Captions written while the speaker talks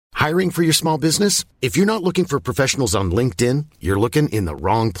Hiring for your small business? If you're not looking for professionals on LinkedIn, you're looking in the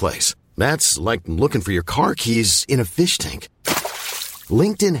wrong place. That's like looking for your car keys in a fish tank.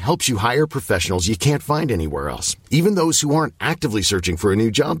 LinkedIn helps you hire professionals you can't find anywhere else, even those who aren't actively searching for a new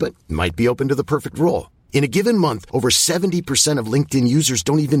job but might be open to the perfect role. In a given month, over 70% of LinkedIn users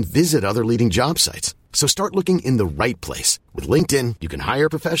don't even visit other leading job sites. So start looking in the right place. With LinkedIn, you can hire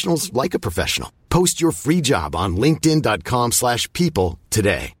professionals like a professional. Post your free job on linkedin.com/people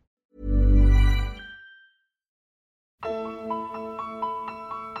today.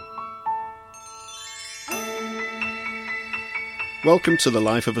 Welcome to The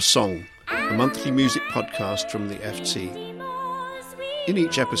Life of a Song, a monthly music podcast from the FT. In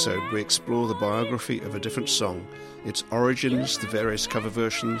each episode, we explore the biography of a different song, its origins, the various cover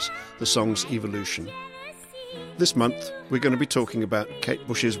versions, the song's evolution. This month, we're going to be talking about Kate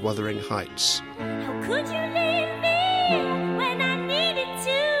Bush's Wuthering Heights. How could you leave me when I needed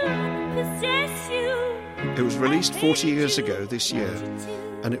to possess you? It was released 40 years ago this year,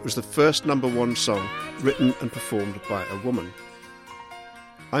 and it was the first number one song written and performed by a woman.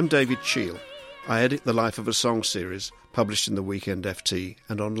 I'm David Cheel. I edit the Life of a Song series, published in the Weekend FT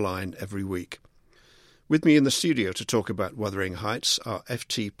and online every week. With me in the studio to talk about Wuthering Heights are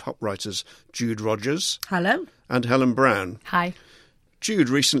FT pop writers Jude Rogers. Hello. And Helen Brown. Hi. Jude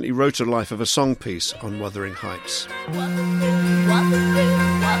recently wrote a Life of a Song piece on Wuthering Heights. Walking through the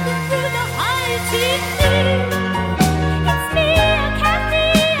heights it's me. It's me, I can't be,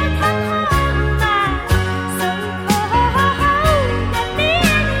 I can't hold back. So cold, let me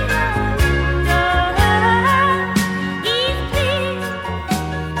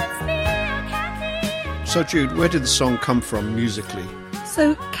it's me, I can't be. So Jude, where did the song come from musically?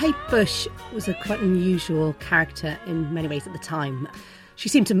 So Kate Bush was a quite unusual character in many ways at the time. She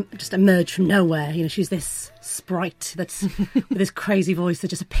seemed to just emerge from nowhere. You know, she's this sprite that's with this crazy voice that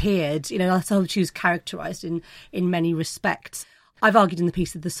just appeared. You know, that's how she was characterised in many respects. I've argued in the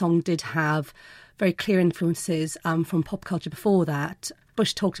piece that the song did have very clear influences from pop culture before that.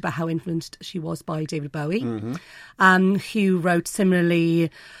 Bush talked about how influenced she was by David Bowie, who wrote similarly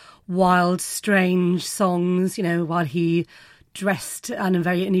wild, strange songs, you know, while he dressed in a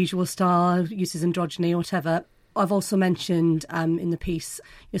very unusual style, uses androgyny or whatever. I've also mentioned in the piece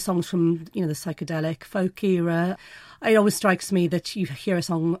songs from the psychedelic folk era. It always strikes me that you hear a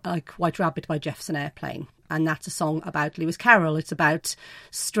song like White Rabbit by Jefferson Airplane, and that's a song about Lewis Carroll. It's about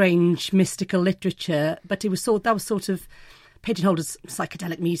strange mystical literature, but that was sort of pigeonholed as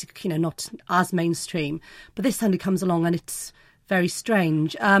psychedelic music, not as mainstream. But this suddenly comes along and it's very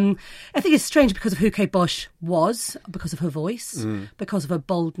strange. I think it's strange because of who Kate Bush was, because of her voice, because of her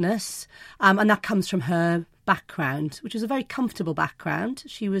boldness, and that comes from her background, which is a very comfortable background.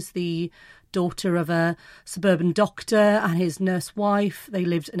 She was the daughter of a suburban doctor and his nurse wife. They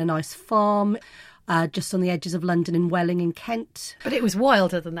lived in a nice farm just on the edges of London in Welling in Kent. But it was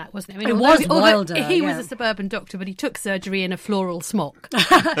wilder than that, wasn't it? It was wilder. He was a suburban doctor, but he took surgery in a floral smock.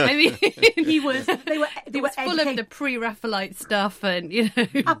 He was. They were full of the pre-Raphaelite stuff, and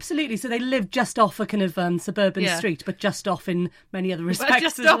absolutely. So they lived just off a kind of suburban street, but just off in many other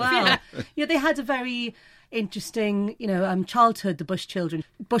respects as well. Yeah, they had a very interesting, childhood, the Bush children.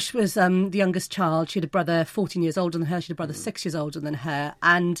 Bush was the youngest child. She had a brother 14 years older than her. She had a brother 6 years older than her.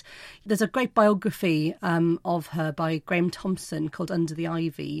 And there's a great biography of her by Graham Thompson called Under the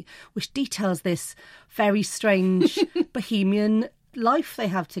Ivy, which details this very strange bohemian life they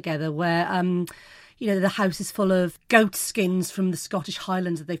have together where... the house is full of goat skins from the Scottish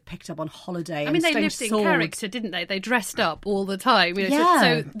Highlands that they've picked up on holiday. I mean, they lived in character, didn't they? They dressed up all the time.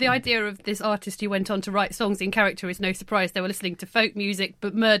 So the idea of this artist who went on to write songs in character is no surprise. They were listening to folk music,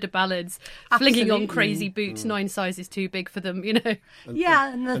 but murder ballads, flinging on crazy boots, 9 sizes too big for them,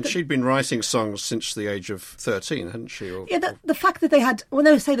 And she'd been writing songs since the age of 13, hadn't she? The fact that they had, when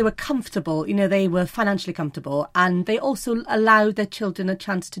they say they were comfortable, they were financially comfortable, and they also allowed their children a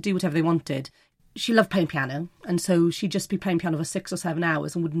chance to do whatever they wanted. She loved playing piano, and so she'd just be playing piano for 6 or 7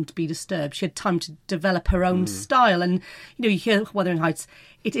 hours and wouldn't be disturbed. She had time to develop her own style. And, you hear Wuthering Heights,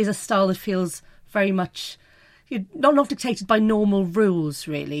 it is a style that feels very much not dictated by normal rules,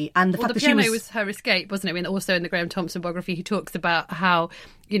 really. And the fact that piano was her escape, wasn't it? I mean, also in the Graham Thompson biography, he talks about how,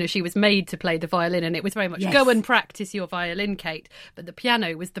 she was made to play the violin, and it was very much go and practice your violin, Kate. But the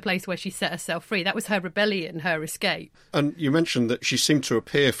piano was the place where she set herself free. That was her rebellion, her escape. And you mentioned that she seemed to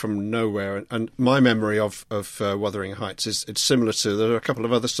appear from nowhere. And my memory of Wuthering Heights is it's similar to, there are a couple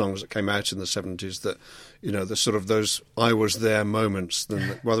of other songs that came out in the 70s that, the sort of those I was there moments.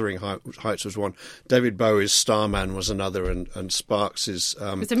 Then Wuthering Heights was one. David Bowie's Starman was another, and Sparks' it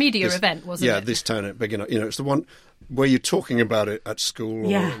was a media event, wasn't it? Yeah, This Town at Big Enough. It's the one. Were you talking about it at school or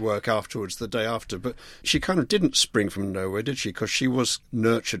Yeah. at work afterwards, the day after? But she kind of didn't spring from nowhere, did she? Because she was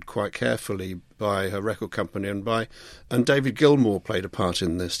nurtured quite carefully by her record company and David Gilmour played a part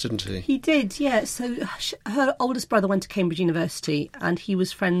in this, didn't he? He did, yeah. So her oldest brother went to Cambridge University and he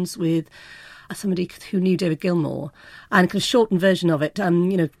was friends with somebody who knew David Gilmour. And kind of shortened version of it,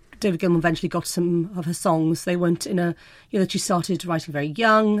 David Gilmour eventually got some of her songs. They weren't she started writing very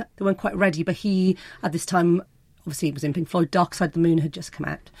young. They weren't quite ready, but he, at this time, obviously it was in Pink Floyd, Dark Side of the Moon had just come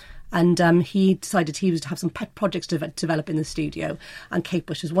out. And he decided he was to have some pet projects to develop in the studio. And Kate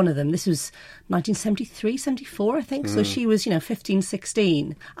Bush was one of them. This was 1973, 74, I think. So she was, 15,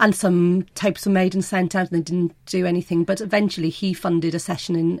 16. And some tapes were made and sent out and they didn't do anything. But eventually he funded a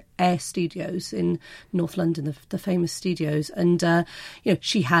session in Air Studios in North London, the famous studios. And,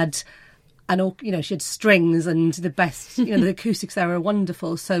 she had... And she had strings and the best, the acoustics there were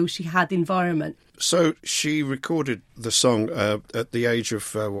wonderful. So she had the environment. So she recorded the song at the age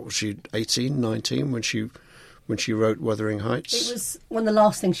of, 18, 19, when she wrote Wuthering Heights? It was one of the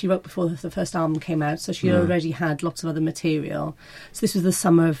last things she wrote before the first album came out. So she already had lots of other material. So this was the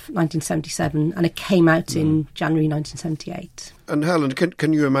summer of 1977 and it came out in January 1978. And Helen,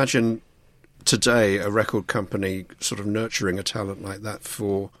 can you imagine today a record company sort of nurturing a talent like that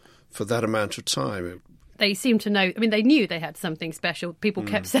for that amount of time? They seem to know. I mean, they knew they had something special. People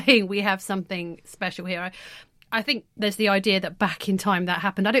kept saying, we have something special here. I think there's the idea that back in time that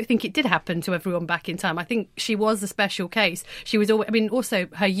happened. I don't think it did happen to everyone back in time. I think she was a special case. She was always, also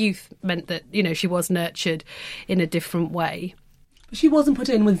her youth meant that, she was nurtured in a different way. She wasn't put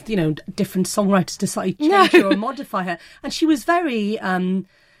in with, different songwriters to slightly change her or modify her. And she was very...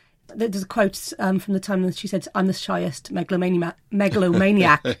 There's a quote from the time that she said, "I'm the shyest megalomaniac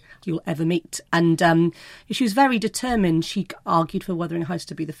you'll ever meet." And she was very determined. She argued for Wuthering Heights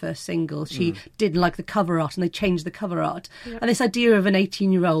to be the first single. She didn't like the cover art and they changed the cover art. Yep. And this idea of an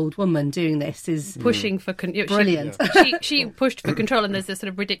 18-year-old woman doing this is... pushing for... brilliant. She pushed for control, and there's this sort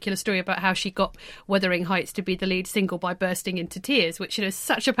of ridiculous story about how she got Wuthering Heights to be the lead single by bursting into tears, which is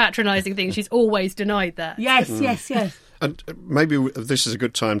such a patronising thing. She's always denied that. Yes. And maybe this is a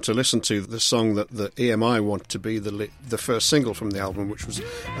good time to listen to the song that the EMI wanted to be the first single from the album, which was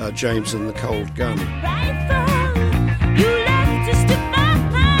James and the Cold Gun. You left us to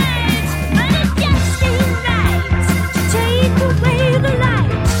fight, but it just seemed right to take away the light.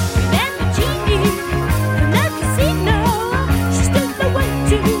 Then the genie from the casino, she stood there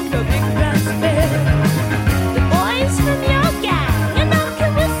waiting for big brass bell. The boys from your gang and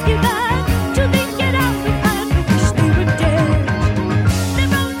Uncle Whiskey Bag, till they get out behind and wish they were dead.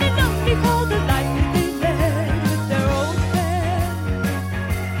 They're only lonely for the life that they led with their old band.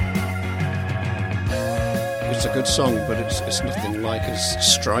 It's a good song, but it's nothing like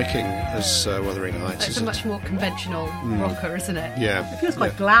as striking as Wuthering Heights. It's a much more conventional rocker, isn't it? Yeah. It feels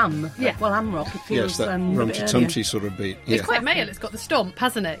quite glam. Yeah. Glam rock. It feels Yes, that rumty-tumty sort of beat. It's Yeah. quite male. It's got the stomp,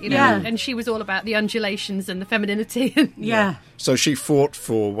 hasn't it? Yeah. And she was all about the undulations and the femininity. Yeah. So she fought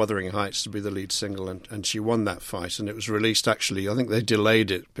for Wuthering Heights to be the lead single, and she won that fight, and it was released, actually, I think they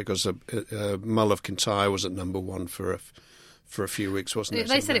delayed it because Mull of Kintyre was at number one for a few weeks, wasn't it?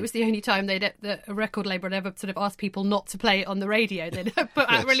 They said it was the only time that a record label had ever sort of asked people not to play it on the radio. They'd put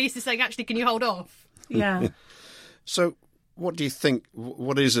out releases saying, actually, can you hold off? Yeah. So what do you think,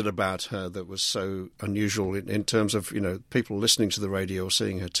 what is it about her that was so unusual in terms of, people listening to the radio or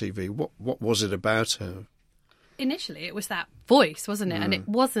seeing her TV? What was it about her? Initially, it was that voice, wasn't it? And it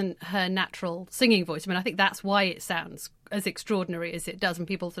wasn't her natural singing voice. I mean, I think that's why it sounds as extraordinary as it does. And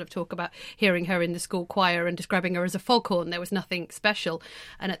people sort of talk about hearing her in the school choir and describing her as a foghorn. There was nothing special.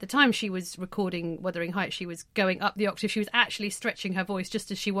 And at the time she was recording Wuthering Heights, she was going up the octave. She was actually stretching her voice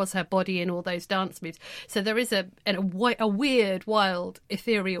just as she was her body in all those dance moves. So there is a weird, wild,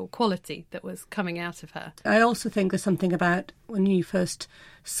 ethereal quality that was coming out of her. I also think there's something about when you first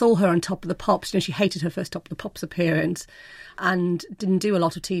saw her on Top of the Pops, she hated her first Top of the Pops appearance and didn't do a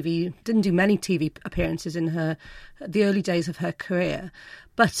lot of TV, didn't do many TV appearances in the early days of her career.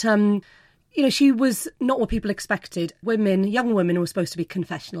 But, she was not what people expected. Young women who were supposed to be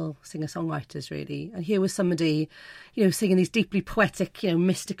confessional singer-songwriters, really. And here was somebody, singing these deeply poetic,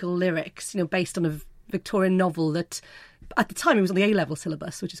 mystical lyrics, based on a Victorian novel that... At the time, it was on the A-level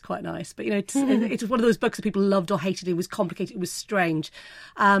syllabus, which is quite nice. But, it was one of those books that people loved or hated. It was complicated. It was strange.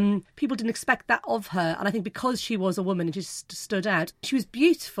 People didn't expect that of her. And I think because she was a woman, it just stood out. She was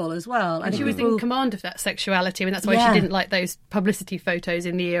beautiful as well. And she was in command of that sexuality. I mean, that's why she didn't like those publicity photos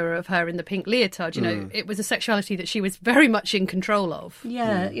in the era of her in the pink leotard. It was a sexuality that she was very much in control of.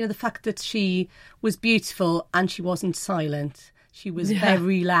 Yeah, the fact that she was beautiful and she wasn't silent. She was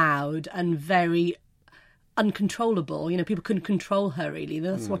very loud and very... uncontrollable. People couldn't control her, really.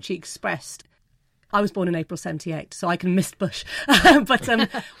 That's what she expressed. I was born in April 78, so I can miss Bush. But,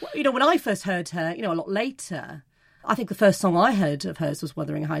 when I first heard her, a lot later, I think the first song I heard of hers was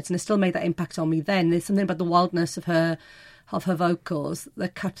Wuthering Heights, and it still made that impact on me then. There's something about the wildness of her vocals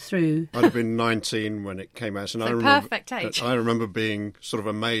that cut through. I'd have been 19 when it came out, and perfect age. I remember being sort of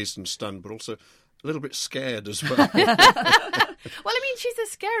amazed and stunned, but also a little bit scared as well. Well, I mean, she's a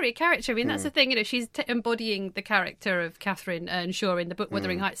scary character. I mean, that's the thing. She's embodying the character of Catherine Earnshaw in the book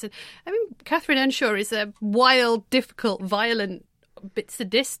Wuthering Heights. And I mean, Catherine Earnshaw is a wild, difficult, violent, bit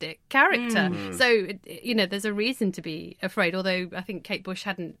sadistic character. So, there's a reason to be afraid. Although I think Kate Bush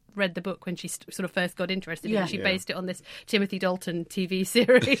hadn't read the book when she sort of first got interested. She based it on this Timothy Dalton TV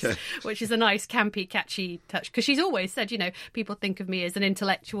series, which is a nice, campy, catchy touch. Because she's always said, people think of me as an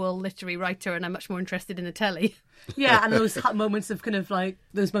intellectual literary writer, and I'm much more interested in the telly. Yeah, and those moments of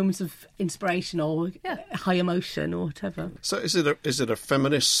those moments of inspiration or high emotion or whatever. So is it a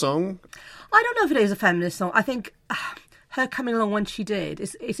feminist song? I don't know if it is a feminist song. I think her coming along when she did,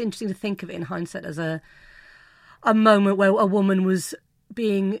 it's interesting to think of it in hindsight as a moment where a woman was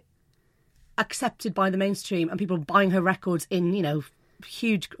being accepted by the mainstream and people buying her records in,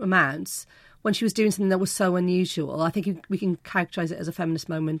 huge amounts when she was doing something that was so unusual. I think we can characterise it as a feminist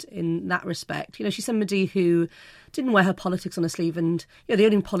moment in that respect. She's somebody who didn't wear her politics on her sleeve, and the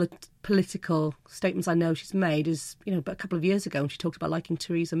only political statements I know she's made is, a couple of years ago when she talked about liking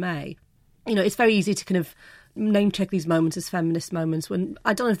Theresa May. It's very easy to kind of name check these moments as feminist moments when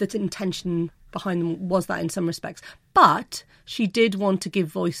I don't know if the intention behind them was that in some respects, but she did want to give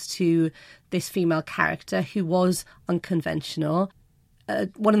voice to this female character who was unconventional.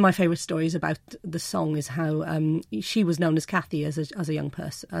 One of my favourite stories about the song is how she was known as Kathy as a young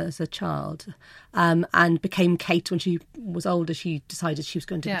person, as a child, and became Kate when she was older. She decided she was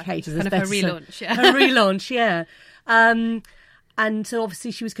going to be Kate. Kind of her relaunch, Her relaunch, yeah. And so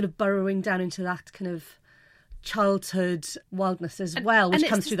obviously she was kind of burrowing down into that kind of childhood wildness as well, which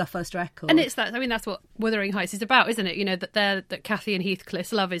comes through that first record. And it's that, I mean, that's what Wuthering Heights is about, isn't it? That Cathy and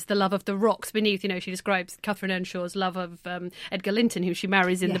Heathcliff's love is the love of the rocks beneath. She describes Catherine Earnshaw's love of Edgar Linton, who she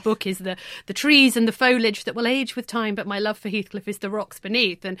marries in the book, is the trees and the foliage that will age with time, but my love for Heathcliff is the rocks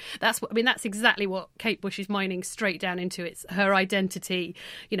beneath. And that's exactly what Kate Bush is mining straight down into. It's her identity,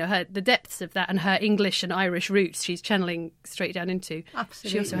 the depths of that, and her English and Irish roots she's channeling straight down into. Absolutely.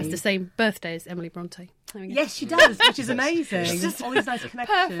 She also has the same birthday as Emily Bronte. Yes, she does, which is amazing. It's just all these nice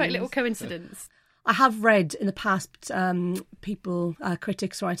connections. Perfect little coincidence. I have read in the past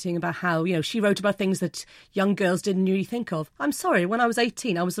critics writing about how, she wrote about things that young girls didn't really think of. I'm sorry, when I was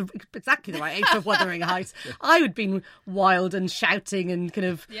 18, I was exactly the right age for Wuthering Heights. I would be wild and shouting and kind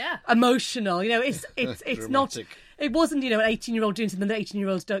of emotional. It's not. It wasn't, an 18-year-old doing something that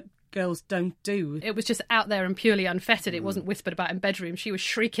 18-year-olds girls don't do. It was just out there and purely unfettered. It wasn't whispered about in bedrooms. She was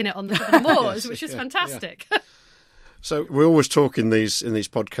shrieking it on the moors, which is fantastic. Yeah. So we always talk in these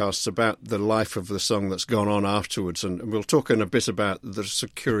podcasts about the life of the song that's gone on afterwards, and we'll talk in a bit about the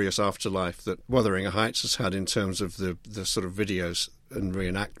curious afterlife that Wuthering Heights has had in terms of the sort of videos and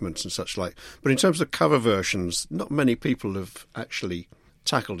reenactments and such like. But in terms of cover versions, not many people have actually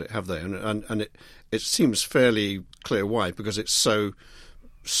tackled it, have they? And it seems fairly clear why, because it's so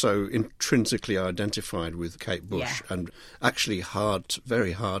intrinsically identified with Kate Bush, and actually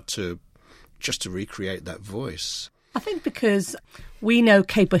very hard to recreate that voice. I think because we know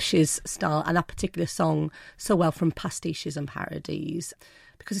Kate Bush's style and that particular song so well from pastiches and parodies,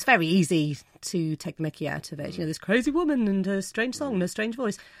 because it's very easy to take the mickey out of it. This crazy woman and her strange song and her strange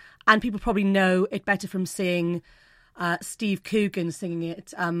voice. And people probably know it better from seeing Steve Coogan singing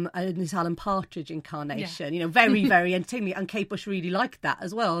it in his Alan Partridge incarnation. Very, very entertaining. And Kate Bush really liked that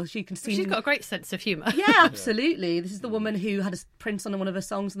as well. She can sing. She's got a great sense of humour. Yeah, absolutely. This is the woman who had a Prince on one of her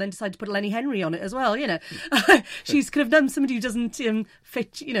songs and then decided to put Lenny Henry on it as well. She's kind of done somebody who doesn't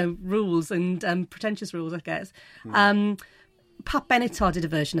fit, rules and pretentious rules, I guess. Pat Benatar did a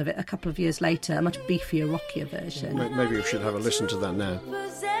version of it a couple of years later, a much beefier, rockier version. Maybe we should have a listen to that now.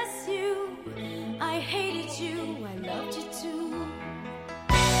 Possess you. I hated you, I loved you too.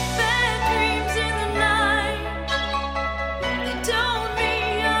 Bad dreams in the night. They told me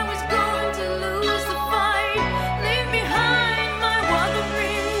I was going to lose the fight. Leave behind my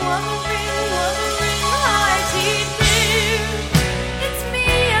wuthering heights. It's me,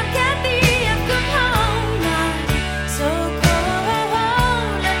 I'm Kathy, I've come home now. So cold,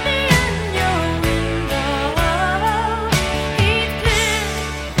 let me in your window. Heathcliff,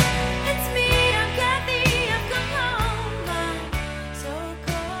 it's me, I'm Kathy, I've come home now. So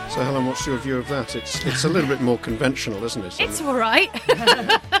cold. So Helen, what's your view of that? It's a little bit more conventional, isn't it? It's all right.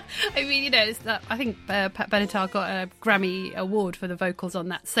 I mean, you know, I think Pat Benatar got a Grammy award for the vocals on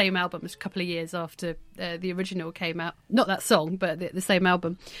that same album a couple of years after the original came out. Not that song, but the same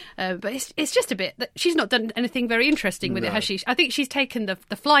album. But it's just a bit that she's not done anything very interesting with it, has she? I think she's taken the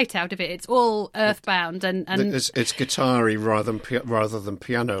flight out of it. It's all earthbound and it's guitar-y rather than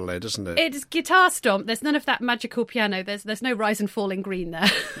piano-led, isn't it? It's guitar stomp. There's none of that magical piano. There's no rise and fall in green there.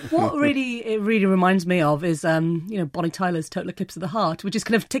 What it really reminds me of is Bonnie Tyler's Total Eclipse of the Heart, which is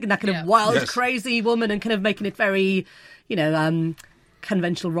kind of taking that kind of wild, crazy woman and kind of making it very,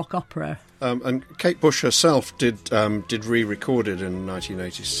 conventional rock opera. And Kate Bush herself did re-record it in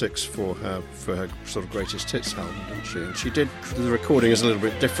 1986 for her sort of greatest hits album, didn't she? And she did. The recording is a little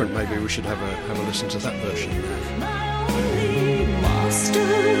bit different. Maybe we should have a listen to that version now. My only master.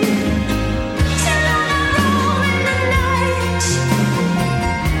 Till I roll in the night.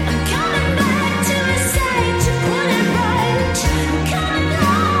 I'm coming back to the side to put it right. Coming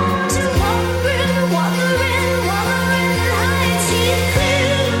home to Wuthering heights. He's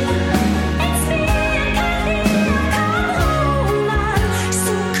clear. It's me, I come home. I'm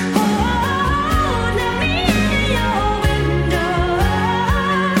so cold. Let me in your window.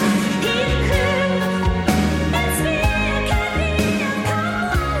 He's clear. It's me, I come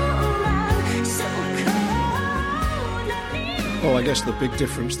home. I'm so cold. Let me in. Well, I guess the big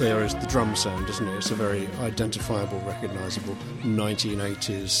difference there is the drum sound, isn't it? It's a very identifiable, recognisable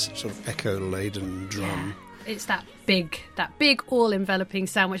 1980s sort of echo-laden drum. It's that big, all-enveloping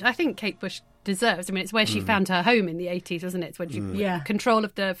sound, which I think Kate Bush deserves. I mean, it's where she found her home in the 80s, wasn't it? It's when she control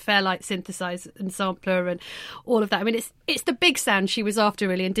of the Fairlight synthesizer and sampler and all of that. I mean, it's the big sound she was after,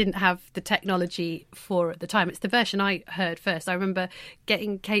 really, and didn't have the technology for at the time. It's the version I heard first. I remember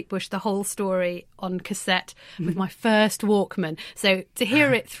getting Kate Bush, the whole story, on cassette with my first Walkman. So to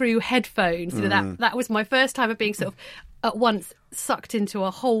hear it through headphones, that was my first time of being sort of at once sucked into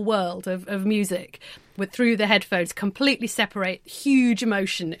a whole world of music through the headphones, completely separate, huge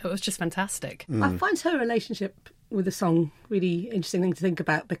emotion. It was just fantastic. I find her relationship with the song really interesting thing to think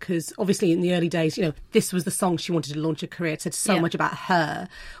about, because obviously in the early days, this was the song she wanted to launch her career. It said so much about her,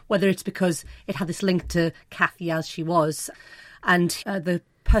 whether it's because it had this link to Kathy as she was, and the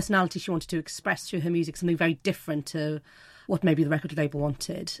personality she wanted to express through her music, something very different to what maybe the record label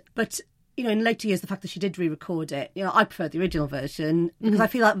wanted. But in later years, the fact that she did re-record it, I prefer the original version because I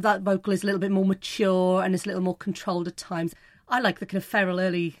feel like that vocal is a little bit more mature and it's a little more controlled at times. I like the kind of feral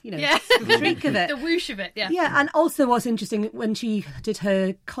early, streak of it. The whoosh of it, yeah. Yeah, and also what's interesting, when she did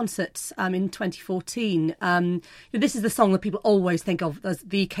her concerts in 2014, this is the song that people always think of as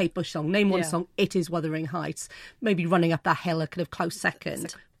the Kate Bush song. Name one song, it is Wuthering Heights. Maybe Running Up That Hill, a kind of close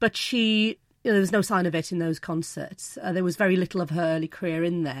second. But she... there was no sign of it in those concerts. There was very little of her early career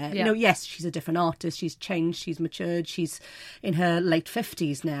in there. Yeah. Yes, she's a different artist. She's changed. She's matured. She's in her late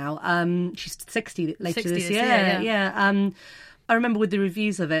 50s now. She's 60 later 60 this year. Yeah. I remember with the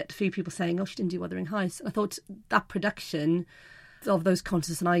reviews of it, a few people saying, "Oh, she didn't do Wuthering Heights." And I thought that production of those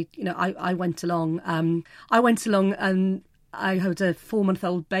concerts, and I went along. I went along and I had a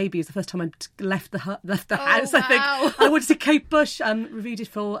 4-month-old baby. It was the first time I'd left the house. Wow. I think I went to see Kate Bush reviewed it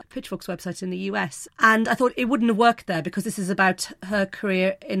for Pitchfork's website in the US, and I thought it wouldn't have worked there because this is about her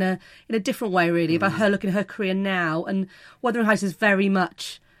career in a different way, really, about her looking at her career now. And Wuthering Heights is very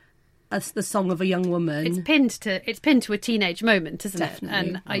much as the song of a young woman. It's pinned to a teenage moment, isn't Definitely. it?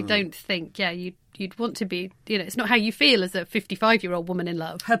 And I don't think, you'd want to be, it's not how you feel as a 55-year-old woman in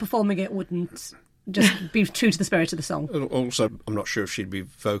love. Her performing it wouldn't just be true to the spirit of the song. Also, I'm not sure if she'd be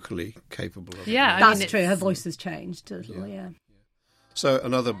vocally capable of it. Yeah, That's true. Her voice has changed a little, yeah. So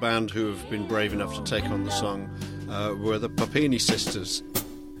another band who have been brave enough to take on the song were the Papini Sisters.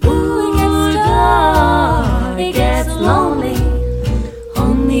 Ooh, it gets dark, it gets lonely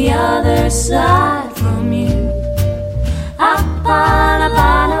on the other side from you. I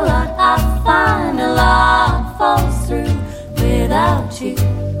find a lot falls through without you.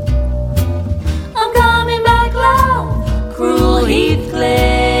 I'm coming back, love, cruel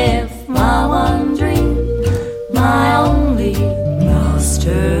Heathcliff, my one dream, my only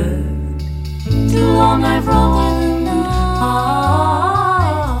master. Too long I've rolled,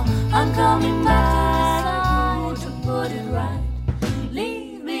 I'm coming back to put it right.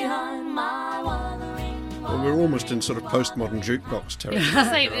 Leave behind my wuthering. Well, we're almost in sort of postmodern jukebox territory.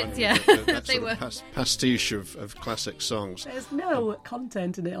 That That sort of pastiche of classic songs. There's no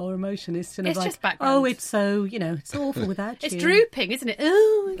content in it or emotion. It's kind of It's like, just background. oh, it's so, it's awful without you. It's drooping, isn't it?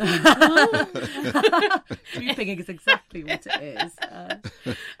 Oh, Drooping is exactly what it is. I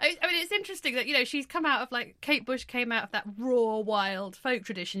mean, it's interesting interesting that, she's come out of, like, Kate Bush came out of that raw, wild folk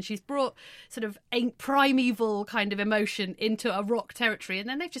tradition. She's brought sort of a primeval kind of emotion into a rock territory, and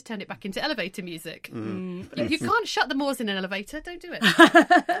then they've just turned it back into elevator music. You can't shut the Moors in an elevator. Don't do it.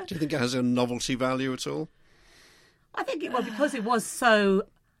 Do you think it has a novelty value at all? I think because it was so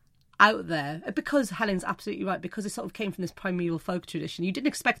out there, because Helen's absolutely right, because it sort of came from this primeval folk tradition. You didn't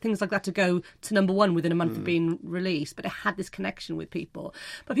expect things like that to go to number one within a month of being released, but it had this connection with people.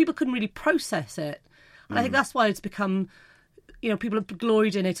 But people couldn't really process it. And I think that's why it's become, people have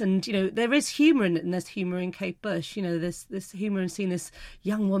gloried in it. And, there is humour in it, and there's humour in Kate Bush. There's this humour in seeing this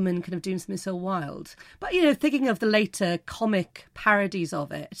young woman kind of doing something so wild. But, thinking of the later comic parodies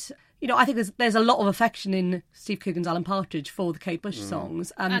of it, I think there's a lot of affection in Steve Coogan's Alan Partridge for the Kate Bush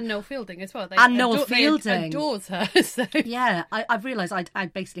songs. And Noel Fielding as well. Noel Fielding. They adores her. So. Yeah, I've realised I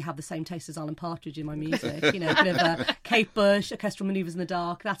basically have the same taste as Alan Partridge in my music. A bit of Kate Bush, orchestral manoeuvres in the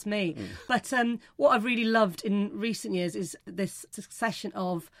dark, that's me. But what I've really loved in recent years is this succession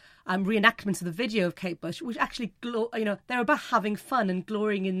of reenactments of the video of Kate Bush, which actually, they're about having fun and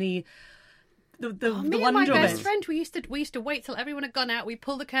glorying in the me and my best friend, we used to wait till everyone had gone out. We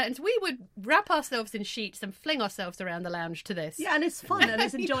pull the curtains. We would wrap ourselves in sheets and fling ourselves around the lounge to this. Yeah, and it's fun and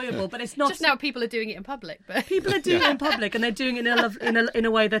it's enjoyable, but it's not. Just now, people are doing it in public. But people are doing it in public, and they're doing it in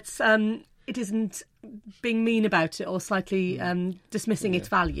a way that's it isn't being mean about it or slightly dismissing its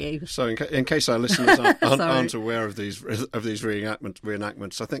value. So, in case our listeners aren't aware of these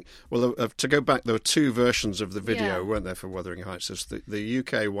reenactments, I think, to go back, there were two versions of the video, weren't there, for Wuthering Heights? There's the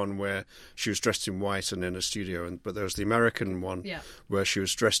UK one where she was dressed in white and in a studio, but there was the American one where she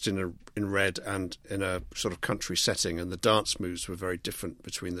was dressed in red and in a sort of country setting, and the dance moves were very different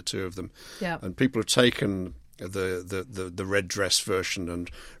between the two of them. Yeah. And people have taken the red dress version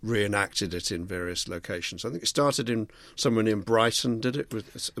and reenacted it in various locations. I think it started somewhere in Brighton, did it,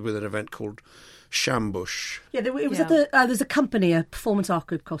 with an event called Shambush? Yeah, it was at there's a company, a performance art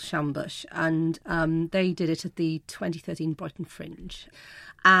group called Shambush, and they did it at the 2013 Brighton Fringe.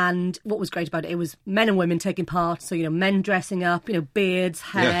 And what was great about it was men and women taking part. So, men dressing up, beards,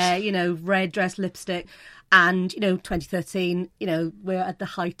 hair, red dress, lipstick. And, 2013, we're at the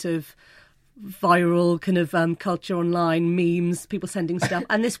height of viral kind of culture online, memes, people sending stuff,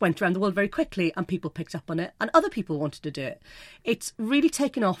 and this went around the world very quickly, and people picked up on it, and other people wanted to do it. It's really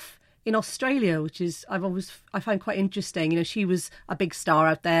taken off in Australia, which is I find quite interesting. She was a big star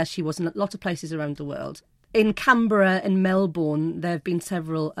out there. She was in lots of places around the world. In Canberra and Melbourne, there have been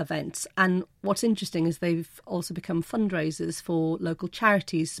several events, and what's interesting is they've also become fundraisers for local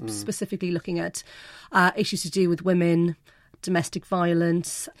charities, specifically looking at issues to do with women, domestic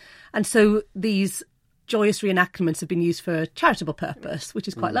violence. And so these joyous reenactments have been used for a charitable purpose, which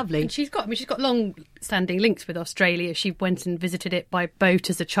is quite lovely. And she's got long-standing links with Australia. She went and visited it by boat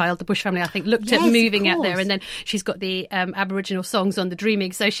as a child. The Bush family, I think, looked at moving out there, and then she's got the Aboriginal songs on the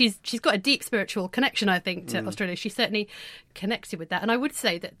Dreaming. So she's got a deep spiritual connection, I think, to Australia. She certainly connected with that. And I would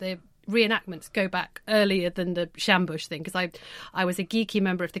say that the reenactments go back earlier than the Shambush thing, because I was a geeky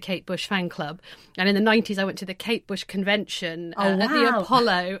member of the Kate Bush fan club, and in the 90s I went to the Kate Bush convention at the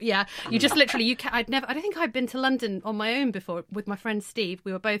Apollo. You just literally I don't think I'd been to London on my own before with my friend Steve.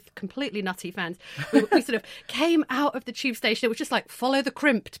 We were both completely nutty fans. We sort of came out of the tube station. It was just like, follow the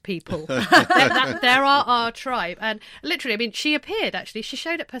crimped people. There are our tribe. And literally, she appeared actually. She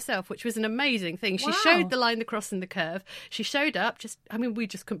showed up herself, which was an amazing thing. She showed the line, the cross and the curve. She showed up, we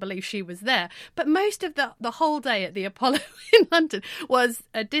just couldn't believe she was there. But most of the whole day at the Apollo in London was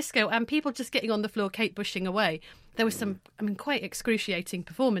a disco and people just getting on the floor, Kate Bushing away. There was some, quite excruciating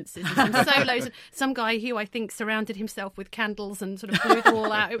performances and some solos. And some guy who I think surrounded himself with candles and sort of blew them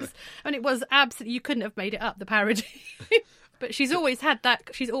all out. It was absolutely, you couldn't have made it up, the parody. But she's always had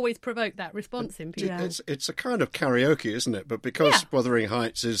that. She's always provoked that response in people. Yeah. It's a kind of karaoke, isn't it? But because Wuthering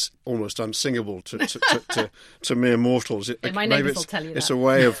Heights is almost unsingable to mere mortals, my neighbours will tell you that. It's a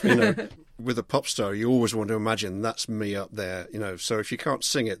way of with a pop star, you always want to imagine that's me up there. So if you can't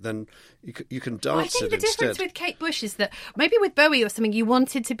sing it, then you can dance it instead. I think the difference with Kate Bush is that maybe with Bowie or something, you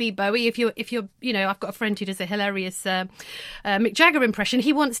wanted to be Bowie. If you're, I've got a friend who does a hilarious Mick Jagger impression.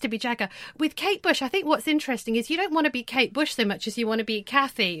 He wants to be Jagger. With Kate Bush, I think what's interesting is you don't want to be Kate Bush so much as you want to be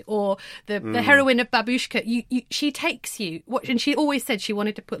Kathy or the heroine of Babushka. She takes you, and she always said she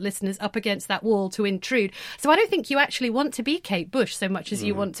wanted to put listeners up against that wall to intrude. So I don't think you actually want to be Kate Bush so much as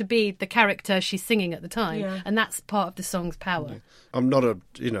you want to be the character she's singing at the time, and that's part of the song's power. I'm not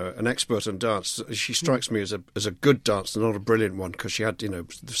an expert in dance. She strikes me as a good dancer, not a brilliant one, because she had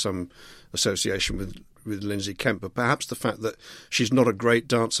some association with Lindsay Kemp. But perhaps the fact that she's not a great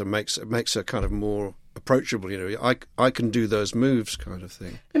dancer makes her kind of more approachable. You know, I can do those moves, kind of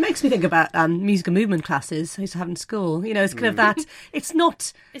thing. It makes me think about music and movement classes I used to have in school. You know, it's kind of that. It's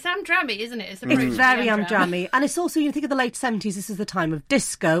not. It's Amdrammy, isn't it? It's very Amdrammy, and it's also, you think of the late 70s. This is the time of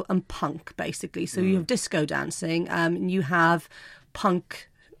disco and punk, basically. So you have disco dancing, and you have punk,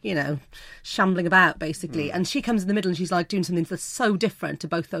 you know, shambling about, basically. And she comes in the middle and she's like doing something that's so different to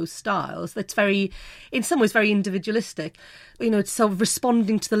both those styles. That's very, in some ways, very individualistic. You know, it's sort of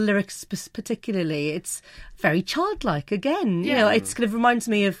responding to the lyrics particularly. It's very childlike again. You know, it's kind of reminds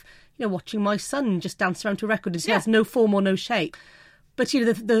me of, you know, watching my son just dance around to a record and she has no form or no shape. But, you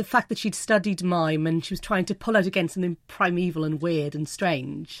know, the fact that she'd studied mime and she was trying to pull out against something primeval and weird and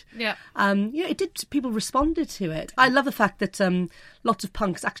strange. Yeah. You know, it did, people responded to it. I love the fact that lots of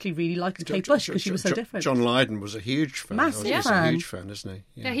punks actually really liked Kate Bush because she was so different. John Lydon was a huge fan. Massive He's fan. a huge fan, isn't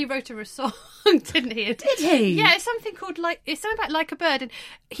he? Yeah, he wrote her a song, didn't he? Did he? Yeah, it's something called it's something about Like a Bird, and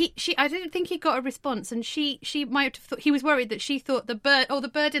I didn't think he got a response, and she might have thought, he was worried that she thought the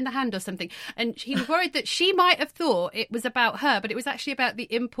bird in the hand or something, and he was worried that she might have thought it was about her, but it was actually about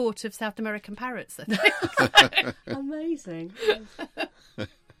the import of South American parrots. I think. Amazing.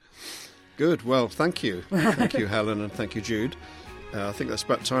 Good. Well, thank you. Thank you, Helen, and thank you, Jude. I think that's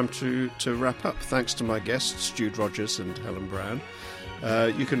about time to wrap up. Thanks to my guests, Jude Rogers and Helen Brown.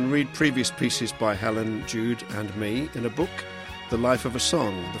 You can read previous pieces by Helen, Jude and me in a book, The Life of a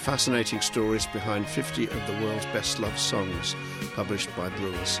Song, the fascinating stories behind 50 of the world's best-loved songs, published by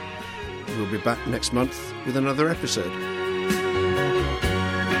Brewers. We'll be back next month with another episode.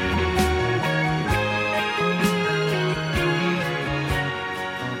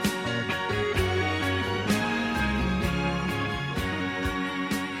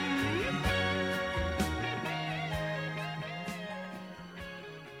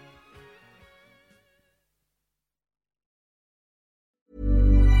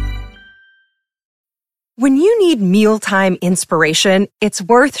 When you need mealtime inspiration, it's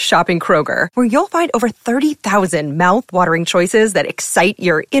worth shopping Kroger, where you'll find over 30,000 mouth-watering choices that excite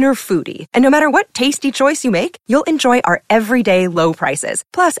your inner foodie. And no matter what tasty choice you make, you'll enjoy our everyday low prices,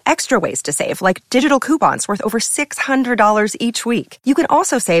 plus extra ways to save, like digital coupons worth over $600 each week. You can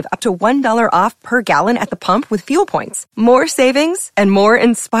also save up to $1 off per gallon at the pump with fuel points. More savings and more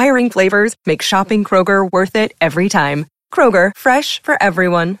inspiring flavors make shopping Kroger worth it every time. Kroger, fresh for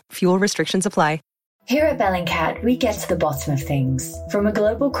everyone. Fuel restrictions apply. Here at Bellingcat, we get to the bottom of things. From a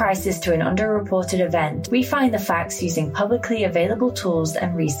global crisis to an underreported event, we find the facts using publicly available tools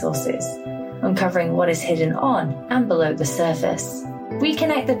and resources, uncovering what is hidden on and below the surface. We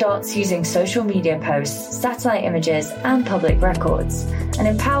connect the dots using social media posts, satellite images, and public records, and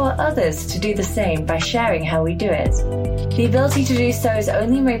empower others to do the same by sharing how we do it. The ability to do so is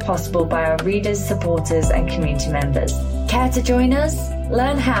only made possible by our readers, supporters, and community members. Care to join us?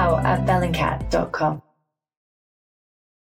 Learn how at bellingcat.com.